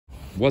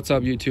What's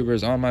up,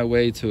 YouTubers? On my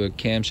way to a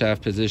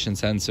camshaft position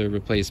sensor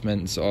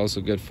replacement. It's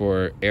also good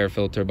for air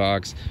filter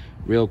box.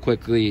 Real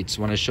quickly, just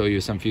want to show you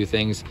some few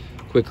things.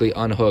 Quickly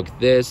unhook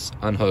this,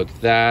 unhook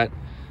that,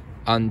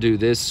 undo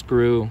this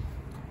screw,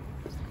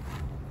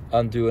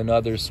 undo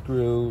another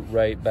screw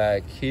right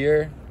back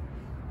here.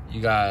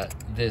 You got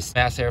this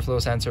mass airflow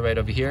sensor right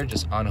over here.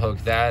 Just unhook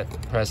that,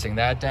 pressing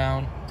that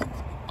down.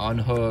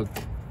 Unhook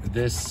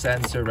this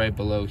sensor right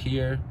below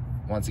here.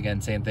 Once again,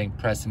 same thing,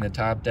 pressing the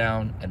top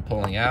down and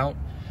pulling out.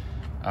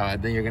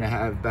 Then you're gonna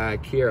have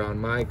back here on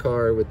my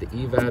car with the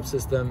evap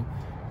system,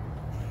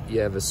 you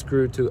have a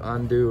screw to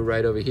undo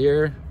right over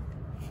here,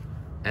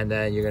 and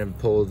then you're gonna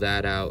pull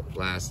that out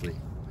lastly.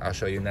 I'll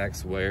show you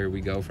next where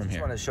we go from here. I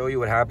just wanna show you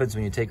what happens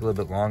when you take a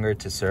little bit longer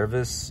to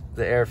service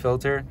the air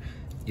filter.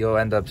 You'll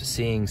end up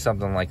seeing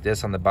something like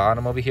this on the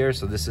bottom over here.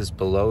 So this is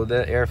below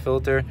the air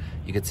filter.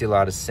 You can see a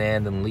lot of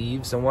sand and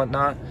leaves and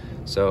whatnot.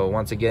 So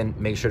once again,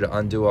 make sure to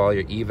undo all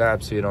your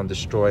evap so you don't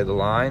destroy the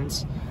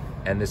lines.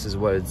 And this is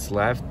what's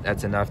left.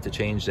 That's enough to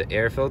change the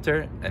air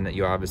filter, and that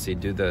you obviously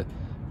do the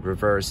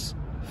reverse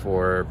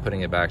for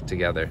putting it back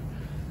together.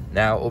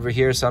 Now over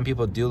here, some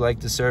people do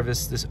like to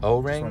service this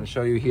O-ring. I want to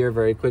show you here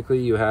very quickly.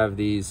 You have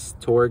these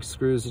Torx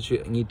screws that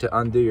you need to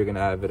undo. You're gonna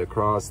have it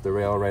across the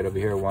rail right over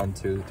here. 1,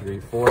 2,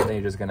 3, 4. Then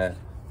you're just gonna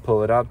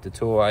pull it up. The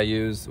tool I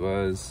used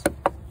was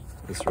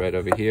this right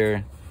over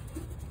here,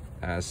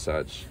 as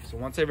such. So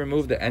once I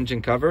remove the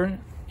engine cover,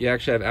 you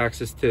actually have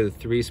access to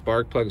 3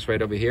 spark plugs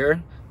right over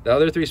here. The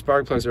other 3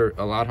 spark plugs are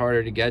a lot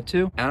harder to get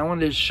to. And I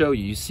wanted to show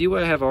you, you see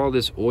where I have all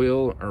this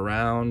oil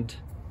around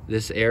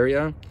this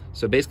area?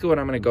 So basically what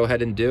I'm gonna go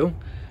ahead and do,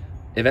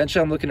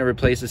 eventually I'm looking to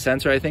replace the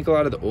sensor. I think a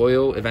lot of the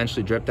oil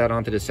eventually dripped out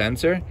onto the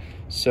sensor.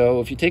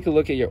 So if you take a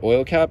look at your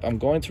oil cap, I'm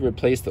going to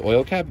replace the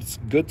oil cap. It's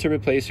good to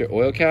replace your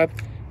oil cap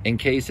in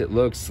case it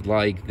looks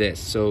like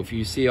this. So if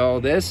you see all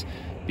this,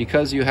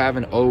 because you have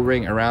an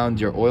O-ring around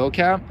your oil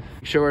cap,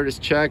 make sure to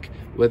check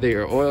whether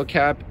your oil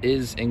cap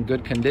is in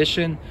good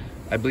condition.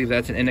 I believe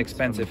that's an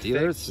inexpensive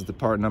dealer. This is the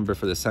part number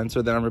for the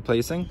sensor that I'm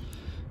replacing.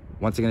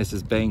 Once again, this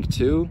is bank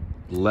 2,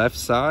 left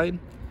side,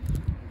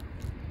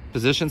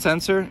 position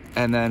sensor.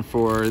 And then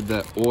for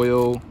the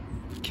oil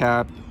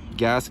cap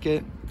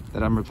gasket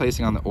that I'm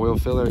replacing on the oil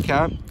filler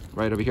cap,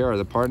 right over here are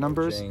the part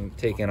numbers.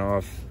 Taking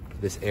off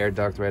this air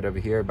duct right over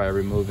here by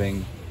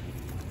removing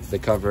the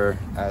cover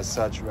as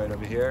such right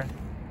over here.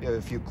 You have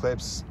a few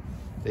clips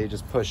that you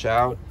just push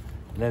out.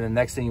 And then the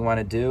next thing you want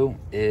to do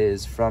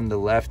is from the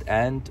left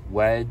end,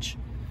 wedge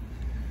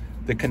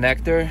the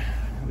connector,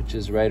 which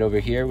is right over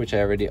here, which I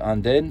already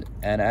undid.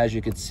 And as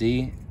you can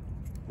see,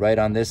 right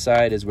on this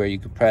side is where you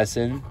could press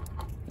in,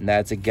 and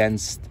that's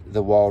against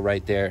the wall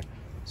right there.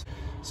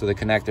 So the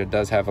connector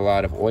does have a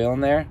lot of oil in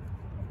there.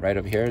 Right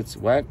over here, it's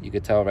wet. You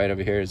could tell right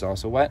over here is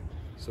also wet.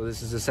 So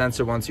this is the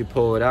sensor once you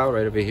pull it out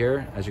right over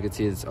here. As you can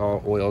see, it's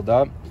all oiled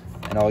up.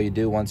 And all you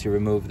do once you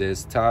remove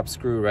this top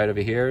screw right over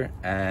here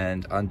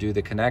and undo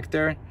the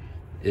connector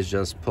is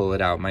just pull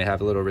it out. Might have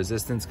a little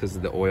resistance because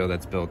of the oil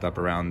that's built up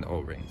around the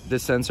O-rings.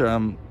 This sensor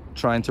I'm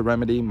trying to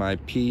remedy my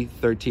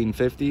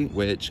P1350,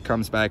 which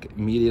comes back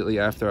immediately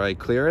after I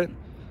clear it.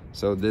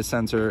 So this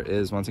sensor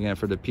is once again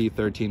for the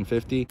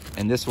P1350,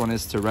 and this one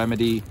is to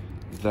remedy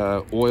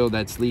the oil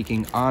that's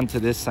leaking onto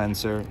this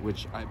sensor,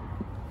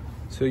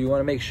 So you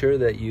want to make sure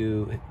that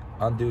you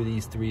undo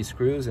these 3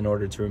 screws in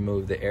order to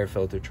remove the air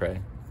filter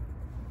tray.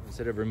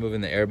 Instead of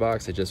removing the air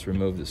box, I just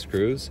removed the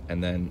screws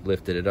and then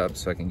lifted it up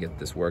so I can get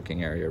this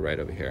working area right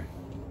over here.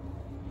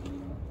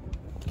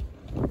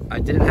 I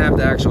didn't have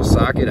the actual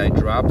socket, I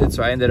dropped it,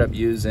 so I ended up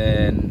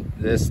using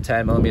this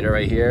 10mm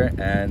right here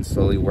and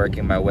slowly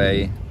working my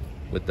way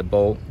with the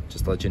bolt.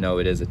 Just to let you know,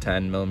 it is a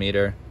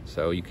 10mm,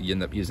 so you could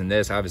end up using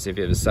this. Obviously if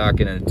you have a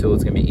socket and a tool,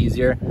 it's gonna be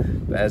easier,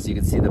 but as you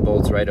can see, the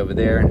bolt's right over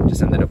there.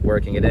 Just ended up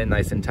working it in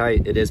nice and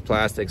tight. It is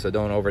plastic, so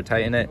don't over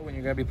tighten it. When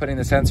you're gonna be putting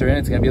the sensor in,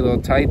 it's gonna be a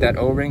little tight, that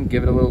O-ring.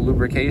 Give it a little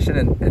lubrication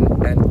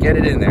and get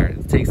it in there.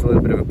 It takes a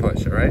little bit of a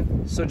push, all right?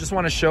 So just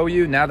wanna show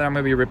you, now that I'm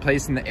gonna be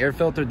replacing the air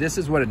filter, this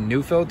is what a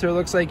new filter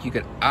looks like. You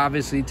could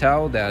obviously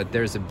tell that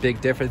there's a big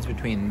difference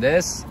between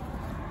this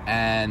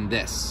and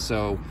this.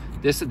 So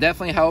this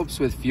definitely helps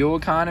with fuel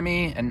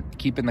economy and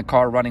keeping the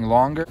car running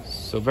longer.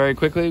 So very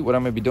quickly, what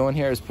I'm gonna be doing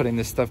here is putting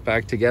this stuff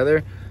back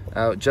together.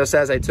 Just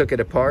as I took it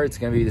apart, it's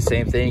gonna be the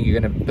same thing. You're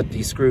gonna put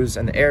these screws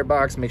in the air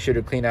box. Make sure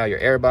to clean out your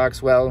air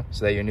box well,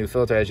 so that your new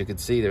filter, as you can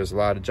see, there's a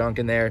lot of junk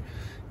in there.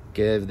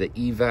 Give the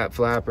evap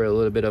flapper a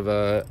little bit of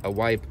a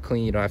wipe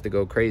clean. You don't have to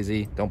go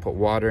crazy. Don't put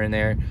water in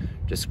there.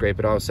 Just scrape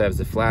it off so it has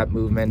the flap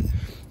movement.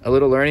 A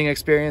little learning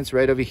experience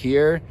right over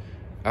here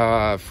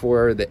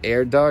for the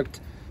air duct.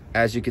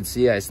 As you can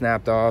see, I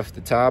snapped off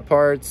the top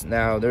parts.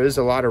 Now, there is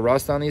a lot of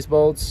rust on these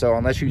bolts, so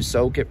unless you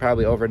soak it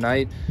probably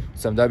overnight,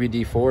 some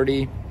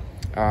WD-40,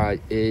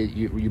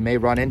 you may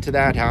run into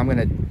that. How I'm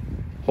gonna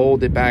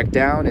hold it back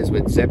down is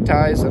with zip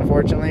ties,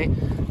 unfortunately.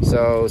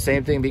 So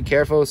same thing, be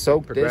careful,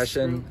 soak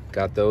progression.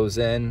 Got those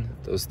in,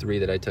 those 3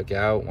 that I took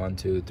out, 1,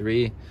 2,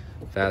 3.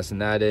 Fasten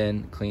that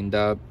in, cleaned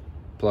up,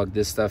 plug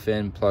this stuff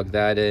in, plug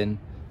that in.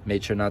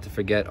 Made sure not to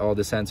forget all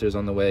the sensors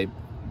on the way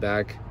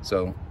back.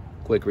 So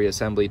quick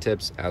reassembly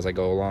tips as I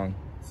go along.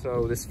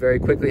 So this is very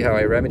quickly how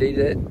I remedied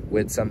it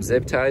with some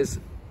zip ties.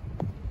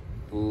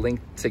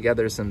 Linked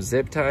together some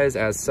zip ties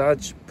as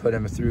such, put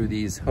them through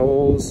these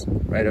holes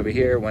right over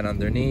here, went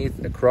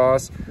underneath,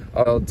 across,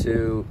 all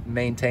to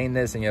maintain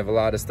this. And you have a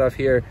lot of stuff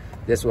here.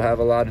 This will have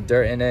a lot of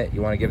dirt in it.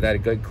 You want to give that a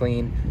good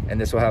clean, and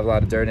this will have a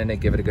lot of dirt in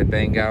it. Give it a good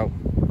bang out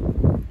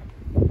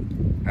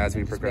as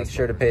we progress. Make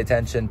sure to pay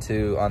attention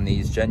to, on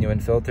these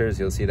genuine filters,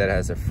 you'll see that it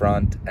has a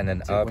front and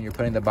an up. When you're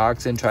putting the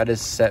box in, try to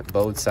set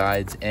both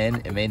sides in.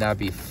 It may not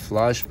be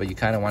flush, but you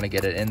kind of want to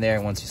get it in there.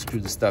 And once you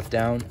screw the stuff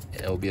down,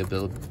 it'll be a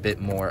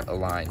bit more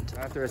aligned.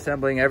 After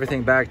assembling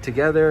everything back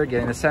together,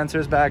 getting the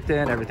sensors back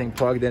in, everything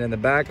plugged in the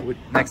back,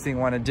 next thing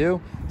you want to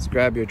do is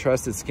grab your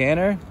trusted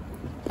scanner.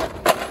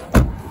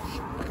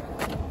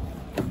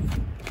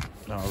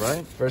 All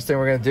right, first thing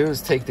we're gonna do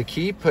is take the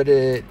key, put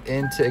it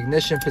into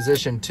ignition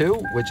position 2,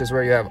 which is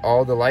where you have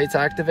all the lights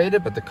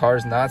activated, but the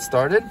car's not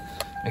started.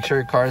 Make sure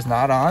your car is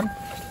not on.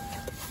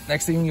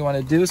 Next thing you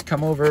wanna do is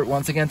come over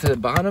once again to the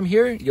bottom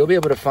here. You'll be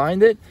able to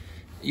find it.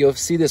 You'll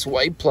see this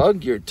white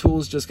plug. Your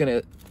tool's just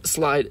gonna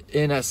slide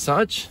in as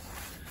such.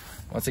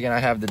 Once again, I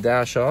have the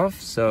dash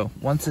off. So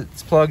once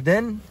it's plugged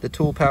in, the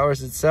tool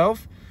powers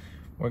itself.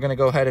 We're gonna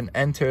go ahead and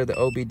enter the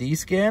OBD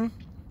scan.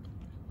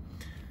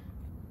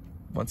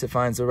 Once it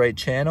finds the right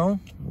channel,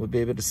 we'll be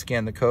able to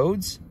scan the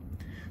codes.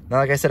 Now,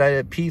 like I said, I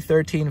did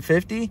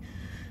P1350.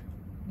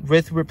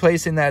 With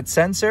replacing that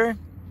sensor,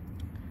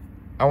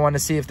 I want to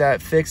see if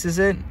that fixes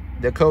it.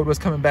 The code was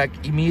coming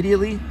back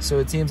immediately, so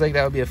it seems like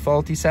that would be a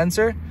faulty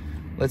sensor.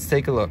 Let's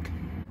take a look.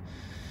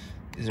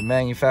 These are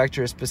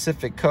manufacturer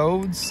specific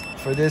codes.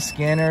 For this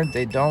scanner,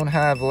 they don't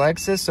have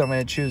Lexus, so I'm going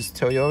to choose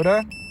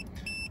Toyota,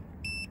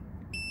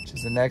 which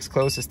is the next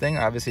closest thing.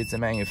 Obviously, it's a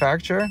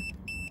manufacturer.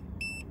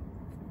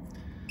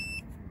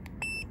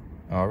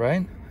 All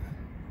right.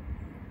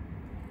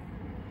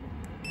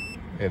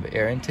 We have an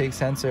air intake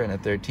sensor and a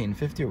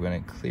 1350. We're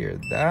going to clear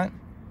that.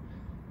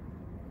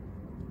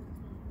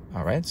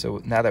 All right,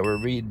 so now that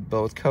we're read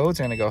both codes,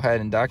 I'm going to go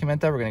ahead and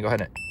document that. We're going to go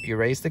ahead and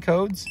erase the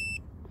codes.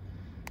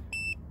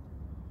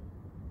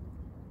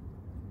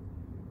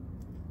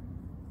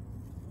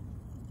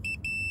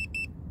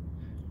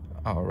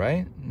 All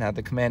right, now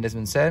the command has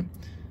been set.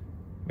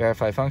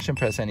 Verify function,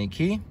 press any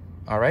key.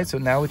 All right, so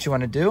now what you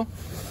want to do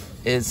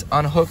is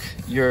unhook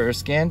your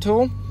scan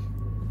tool.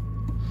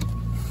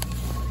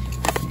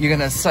 You're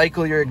gonna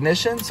cycle your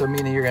ignition, so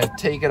meaning you're gonna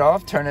take it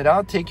off, turn it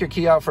out, take your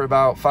key out for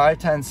about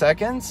 5-10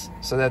 seconds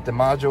so that the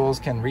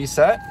modules can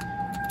reset.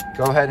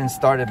 Go ahead and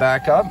start it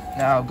back up.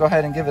 Now go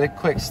ahead and give it a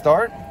quick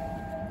start.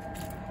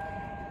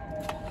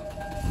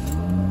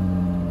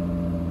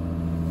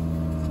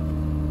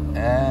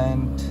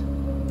 And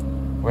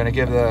we're gonna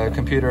give the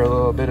computer a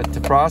little bit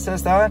to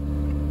process that.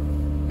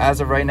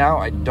 As of right now,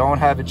 I don't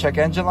have a check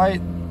engine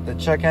light. The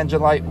check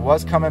engine light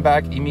was coming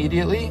back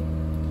immediately.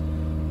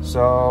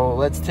 So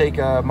let's take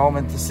a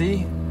moment to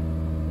see.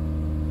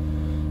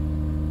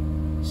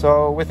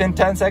 So within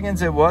 10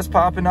 seconds, it was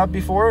popping up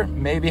before.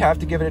 Maybe have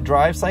to give it a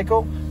drive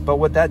cycle. But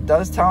what that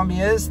does tell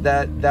me is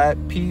that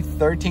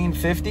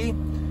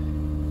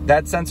P1350,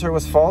 that sensor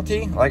was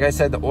faulty. Like I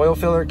said, the oil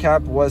filler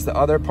cap was the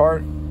other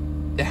part.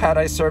 Had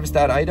I serviced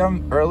that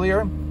item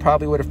earlier,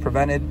 probably would have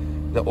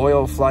prevented the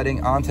oil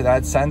flooding onto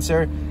that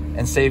sensor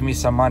and saved me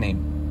some money.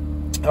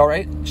 All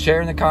right,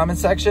 share in the comment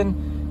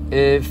section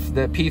if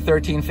the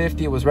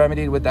P1350 was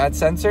remedied with that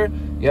sensor.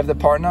 You have the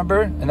part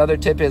number. Another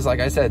tip is, like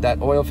I said, that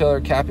oil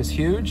filler cap is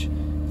huge.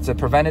 It's a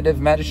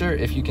preventative measure.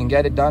 If you can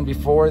get it done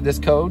before this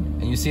code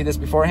and you see this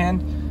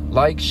beforehand,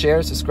 like,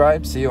 share,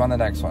 subscribe. See you on the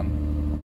next one.